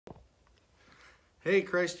Hey,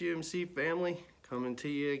 Christ UMC family, coming to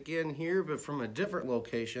you again here, but from a different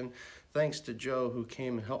location. Thanks to Joe, who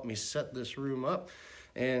came and helped me set this room up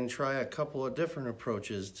and try a couple of different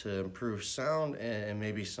approaches to improve sound and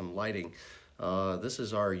maybe some lighting. This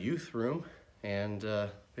is our youth room, and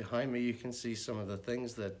behind me you can see some of the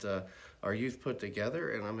things that our youth put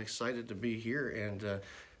together, and I'm excited to be here and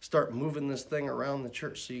start moving this thing around the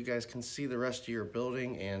church so you guys can see the rest of your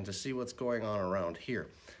building and to see what's going on around here.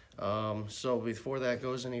 So before that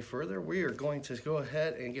goes any further, we are going to go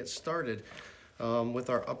ahead and get started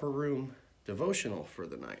with our upper room devotional for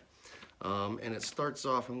the night. And it starts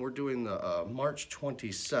off, and we're doing the March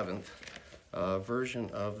 27th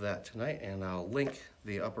version of that tonight, and I'll link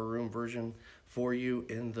the upper room version for you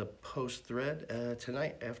in the post thread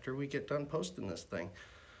tonight after we get done posting this thing.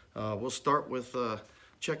 We'll start with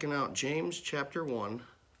checking out James chapter 1,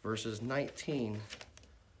 verses 19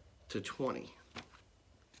 to 20.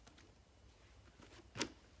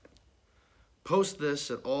 Post this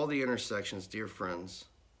at all the intersections, dear friends.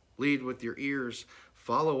 Lead with your ears,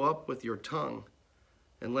 follow up with your tongue,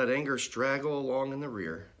 and let anger straggle along in the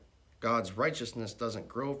rear. God's righteousness doesn't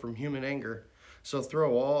grow from human anger, so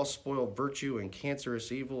throw all spoiled virtue and cancerous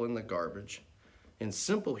evil in the garbage. In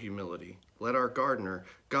simple humility, let our gardener,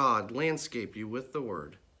 God, landscape you with the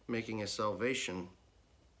word, making a salvation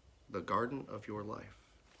the garden of your life.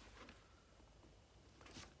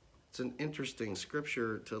 It's an interesting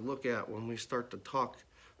scripture to look at when we start to talk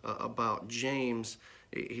about James.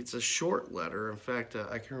 It's a short letter. In fact,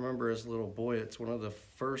 I can remember as a little boy, it's one of the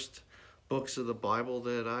first books of the Bible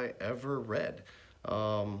that I ever read.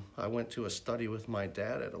 I went to a study with my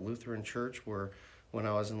dad at a Lutheran church where when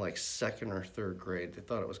I was in like second or third grade, they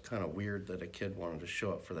thought it was kind of weird that a kid wanted to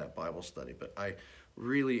show up for that Bible study, but I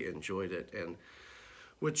really enjoyed it. And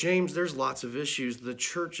with James, there's lots of issues. The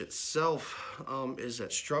church itself is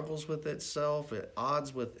at struggles with itself, at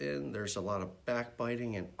odds within. There's a lot of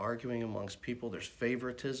backbiting and arguing amongst people. There's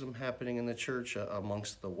favoritism happening in the church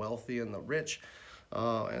amongst the wealthy and the rich,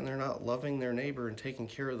 and they're not loving their neighbor and taking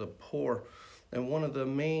care of the poor. And one of the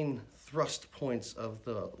main thrust points of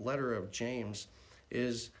the letter of James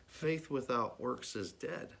is faith without works is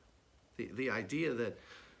dead. The idea that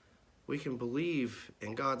we can believe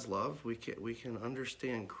in God's love, we can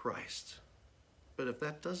understand Christ. But if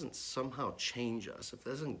that doesn't somehow change us, if it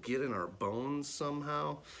doesn't get in our bones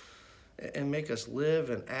somehow and make us live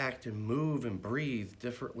and act and move and breathe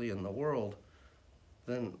differently in the world,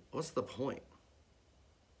 then what's the point?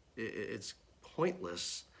 It's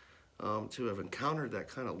pointless to have encountered that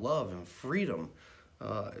kind of love and freedom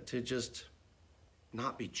to just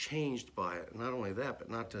not be changed by it. Not only that, but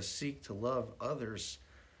not to seek to love others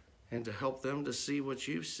and to help them to see what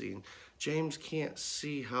you've seen. James can't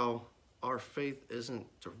see how our faith isn't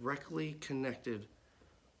directly connected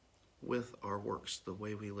with our works, the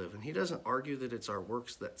way we live. And he doesn't argue that it's our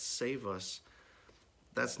works that save us.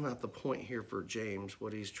 That's not the point here for James.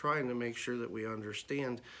 What he's trying to make sure that we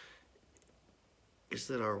understand is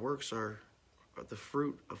that our works are the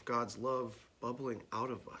fruit of God's love bubbling out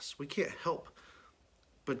of us. We can't help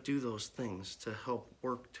but do those things to help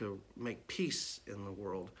work to make peace in the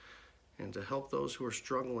world and to help those who are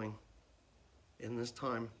struggling in this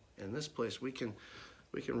time, in this place. We can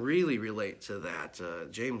really relate to that.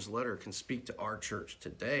 James' letter can speak to our church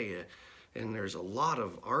today, and there's a lot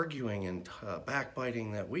of arguing and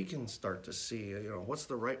backbiting that we can start to see. What's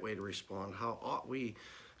the right way to respond? How ought we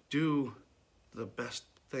do the best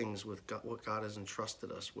things with God, what God has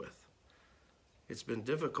entrusted us with? It's been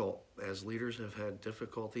difficult as leaders have had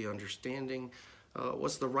difficulty understanding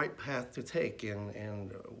what's the right path to take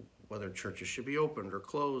and whether churches should be opened or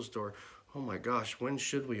closed, or, oh my gosh, when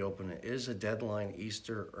should we open it? Is a deadline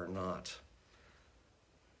Easter or not?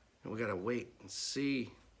 And we got to wait and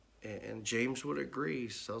see. And James would agree,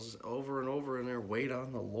 says over and over in there, wait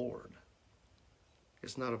on the Lord.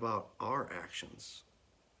 It's not about our actions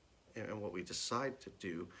and what we decide to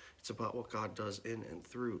do. It's about what God does in and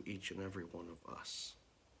through each and every one of us.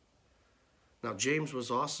 Now, James was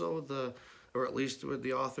also or at least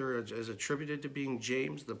the author is attributed to being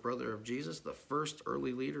James, the brother of Jesus, the first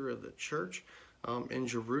early leader of the church in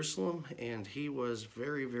Jerusalem. And he was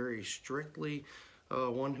very, very strictly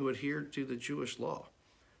one who adhered to the Jewish law.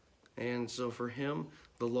 And so for him,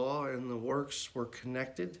 the law and the works were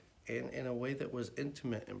connected and in a way that was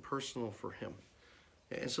intimate and personal for him.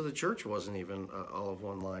 And so the church wasn't even all of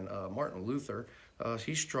one line. Martin Luther,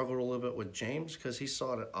 he struggled a little bit with James because he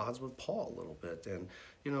saw it at odds with Paul a little bit. And,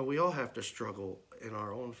 we all have to struggle in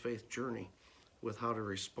our own faith journey with how to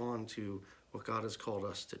respond to what God has called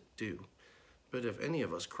us to do. But if any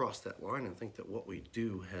of us cross that line and think that what we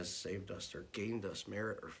do has saved us or gained us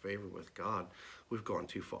merit or favor with God, we've gone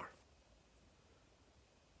too far.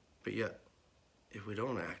 But yet, if we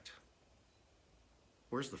don't act,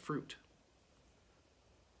 where's the fruit?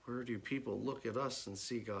 Where do people look at us and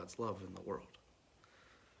see God's love in the world?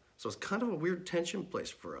 So it's kind of a weird tension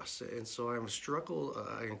place for us. And so I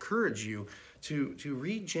encourage you to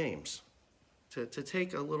read James, to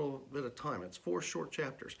take a little bit of time. It's 4 short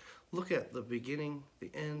chapters. Look at the beginning,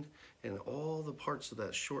 the end, and all the parts of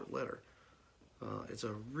that short letter. It's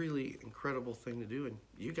a really incredible thing to do, and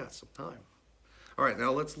you got some time. All right,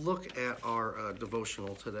 now let's look at our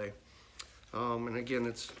devotional today. And again,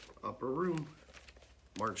 it's Upper Room,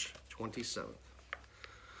 March 27th.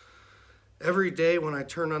 Every day when I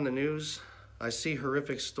turn on the news, I see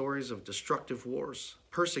horrific stories of destructive wars,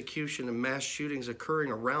 persecution, and mass shootings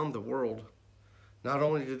occurring around the world. Not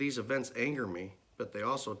only do these events anger me, but they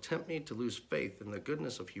also tempt me to lose faith in the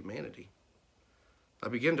goodness of humanity. I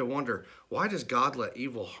begin to wonder, why does God let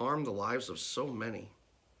evil harm the lives of so many?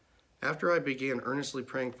 After I began earnestly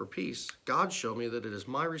praying for peace, God showed me that it is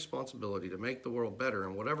my responsibility to make the world better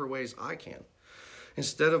in whatever ways I can.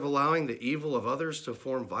 Instead of allowing the evil of others to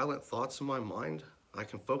form violent thoughts in my mind, I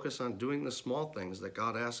can focus on doing the small things that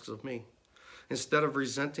God asks of me. Instead of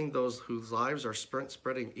resenting those whose lives are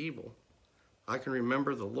spreading evil, I can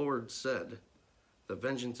remember the Lord said, "The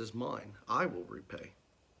vengeance is mine, I will repay."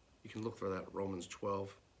 You can look for that at Romans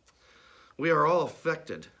 12. We are all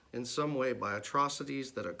affected in some way by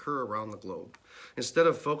atrocities that occur around the globe. Instead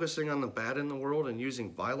of focusing on the bad in the world and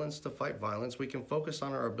using violence to fight violence, we can focus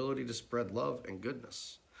on our ability to spread love and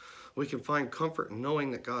goodness. We can find comfort in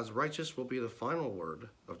knowing that God's righteous will be the final word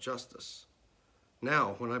of justice.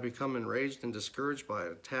 Now, when I become enraged and discouraged by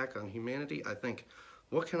an attack on humanity, I think,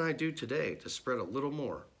 what can I do today to spread a little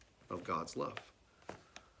more of God's love?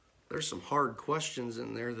 There's some hard questions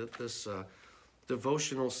in there that this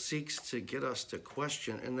devotional seeks to get us to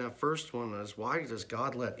question. And that first one is, why does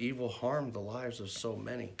God let evil harm the lives of so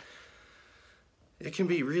many? It can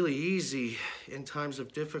be really easy in times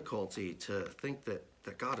of difficulty to think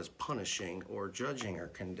that God is punishing or judging or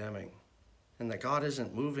condemning, and that God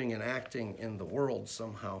isn't moving and acting in the world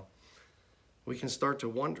somehow. We can start to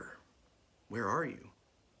wonder, where are you?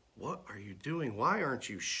 What are you doing? Why aren't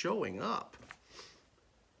you showing up?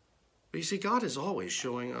 But you see, God is always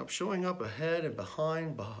showing up ahead and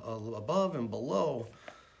behind, above and below.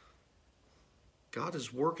 God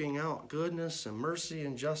is working out goodness and mercy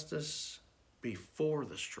and justice before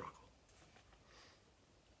the struggle.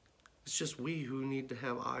 It's just we who need to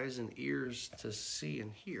have eyes and ears to see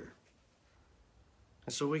and hear.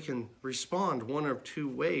 And so we can respond one of 2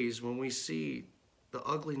 ways when we see the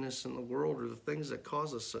ugliness in the world or the things that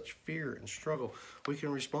cause us such fear and struggle. We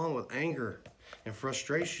can respond with anger and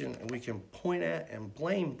frustration, and we can point at and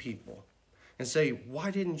blame people and say, why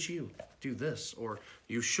didn't you do this? Or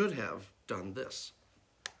you should have done this.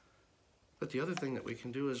 But the other thing that we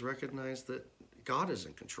can do is recognize that God is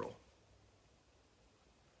in control.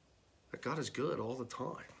 That God is good all the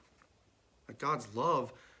time. That God's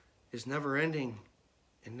love is never ending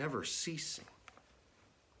and never ceasing.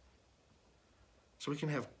 So we can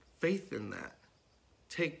have faith in that.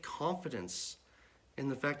 Take confidence in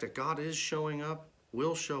the fact that God is showing up,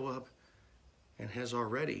 will show up, and has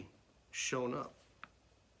already shown up.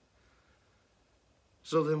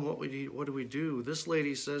 So then what do we do? This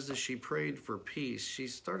lady says that she prayed for peace. She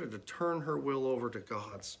started to turn her will over to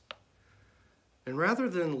God's. And rather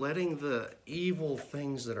than letting the evil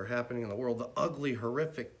things that are happening in the world, the ugly,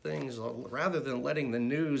 horrific things, rather than letting the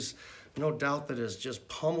news, no doubt that is just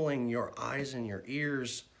pummeling your eyes and your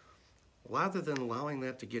ears, rather than allowing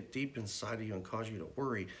that to get deep inside of you and cause you to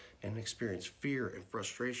worry and experience fear and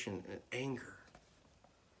frustration and anger,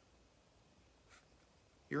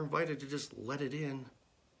 you're invited to just let it in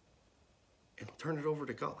and turn it over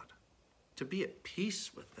to God, to be at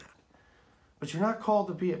peace with that. But you're not called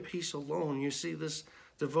to be at peace alone. You see, this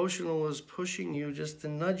devotional is pushing you just to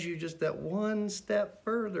nudge you just that one step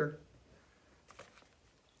further.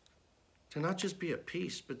 To not just be at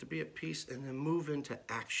peace, but to be at peace and then move into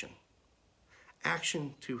action.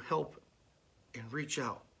 Action to help and reach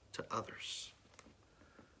out to others.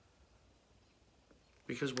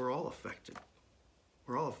 Because we're all affected.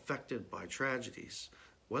 We're all affected by tragedies.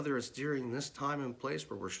 Whether it's during this time and place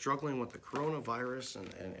where we're struggling with the coronavirus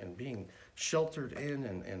and being sheltered in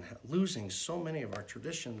and losing so many of our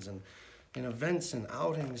traditions and events and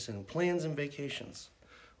outings and plans and vacations.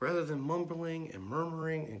 Rather than mumbling and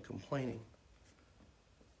murmuring and complaining,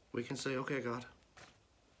 we can say, okay, God,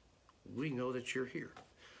 we know that you're here.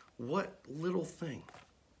 What little thing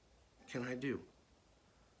can I do?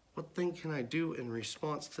 What thing can I do in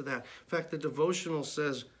response to that? In fact, the devotional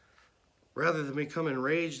says, rather than become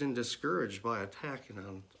enraged and discouraged by attack and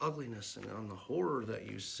on ugliness and on the horror that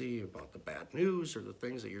you see about the bad news or the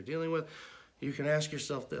things that you're dealing with, you can ask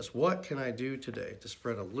yourself this: what can I do today to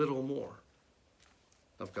spread a little more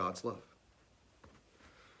of God's love?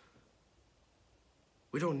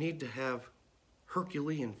 We don't need to have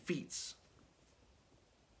Herculean feats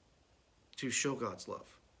to show God's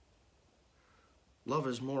love. Love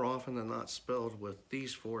is more often than not spelled with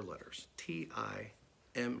these 4 letters,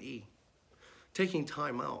 T-I-M-E. Taking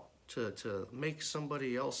time out to make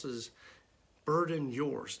somebody else's burden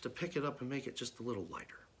yours, to pick it up and make it just a little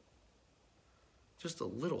lighter. Just a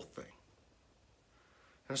little thing.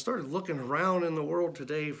 And I started looking around in the world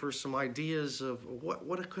today for some ideas of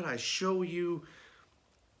what could I show you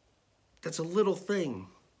that's a little thing,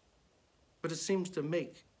 but it seems to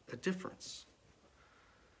make a difference.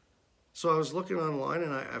 So I was looking online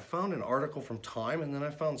and I found an article from Time, and then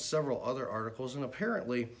I found several other articles, and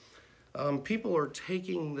apparently people are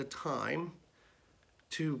taking the time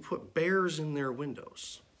to put bears in their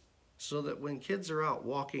windows so that when kids are out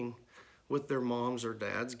walking with their moms or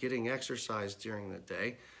dads getting exercise during the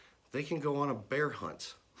day, they can go on a bear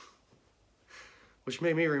hunt. Which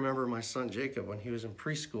made me remember my son Jacob when he was in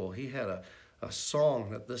preschool. He had a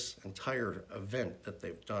song that this entire event that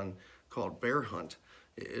they've done called Bear Hunt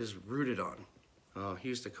is rooted on. He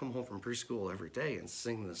used to come home from preschool every day and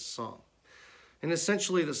sing this song. And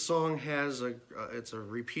essentially the song has it's a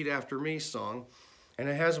repeat after me song, and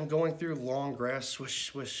it has them going through long grass, swish,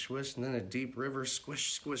 swish, swish, and then a deep river,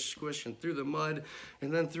 squish, squish, squish, and through the mud,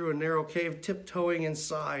 and then through a narrow cave, tiptoeing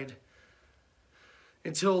inside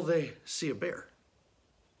until they see a bear.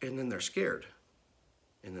 And then they're scared,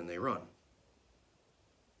 and then they run.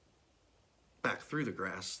 Back through the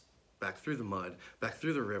grass, back through the mud, back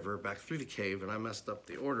through the river, back through the cave, and I messed up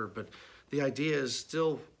the order, but the idea is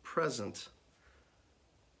still present.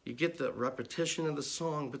 You get the repetition of the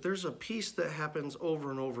song, but there's a piece that happens over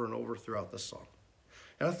and over and over throughout the song.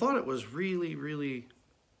 And I thought it was really, really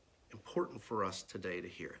important for us today to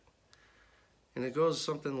hear it. And it goes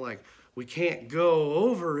something like, we can't go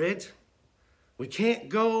over it. We can't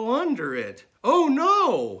go under it. Oh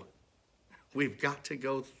no! We've got to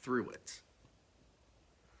go through it.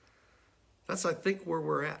 That's, I think, where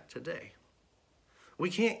we're at today. We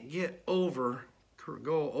can't go over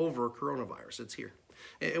coronavirus. It's here.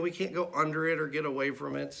 And we can't go under it or get away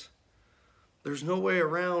from it. There's no way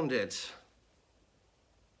around it.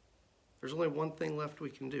 There's only one thing left we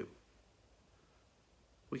can do.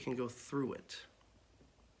 We can go through it.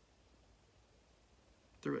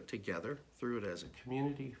 Through it together, through it as a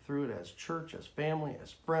community, through it as church, as family,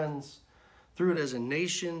 as friends, through it as a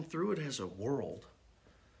nation, through it as a world.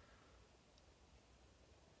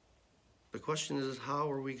 The question is,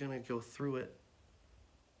 how are we going to go through it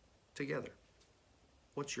together?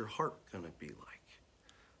 What's your heart going to be like?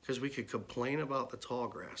 Because we could complain about the tall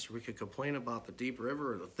grass, or we could complain about the deep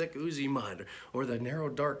river, or the thick oozy mud, or the narrow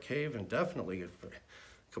dark cave, and definitely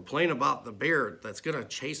complain about the bear that's going to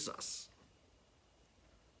chase us.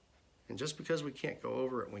 And just because we can't go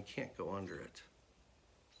over it and we can't go under it,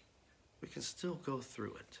 we can still go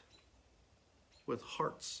through it with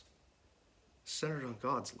hearts centered on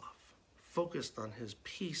God's love, focused on his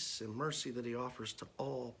peace and mercy that he offers to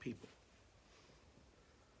all people.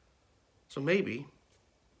 So maybe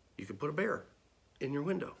you could put a bear in your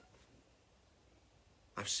window.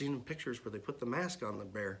 I've seen pictures where they put the mask on the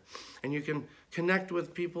bear, and you can connect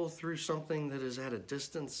with people through something that is at a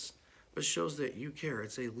distance but shows that you care.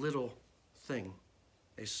 It's a little thing,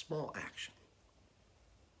 a small action.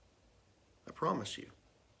 I promise you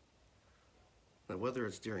that whether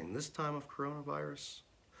it's during this time of coronavirus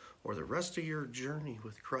or the rest of your journey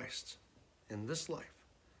with Christ in this life,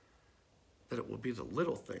 that it will be the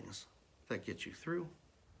little things that get you through,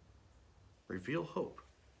 reveal hope,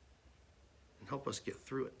 and help us get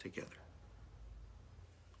through it together.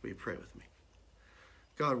 Will you pray with me?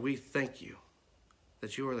 God, we thank you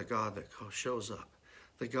that you are the God that shows up,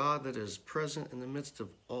 the God that is present in the midst of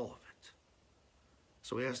all of it.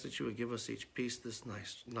 So we ask that you would give us each peace this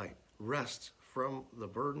night, rest from the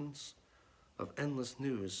burdens of endless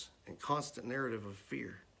news and constant narrative of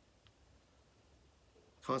fear,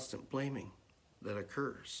 constant blaming that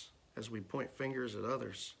occurs as we point fingers at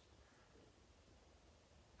others.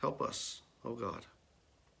 Help us, oh God,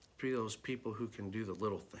 to be those people who can do the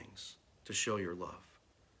little things to show your love.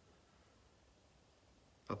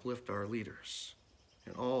 Uplift our leaders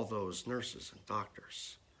and all those nurses and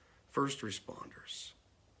doctors, first responders,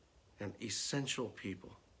 and essential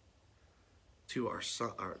people to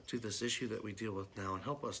this issue that we deal with now, and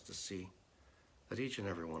help us to see that each and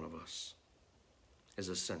every one of us is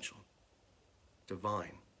essential,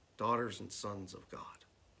 divine, daughters and sons of God.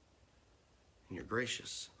 In your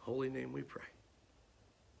gracious, holy name we pray.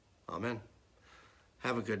 Amen.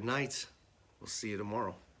 Have a good night. We'll see you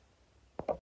tomorrow.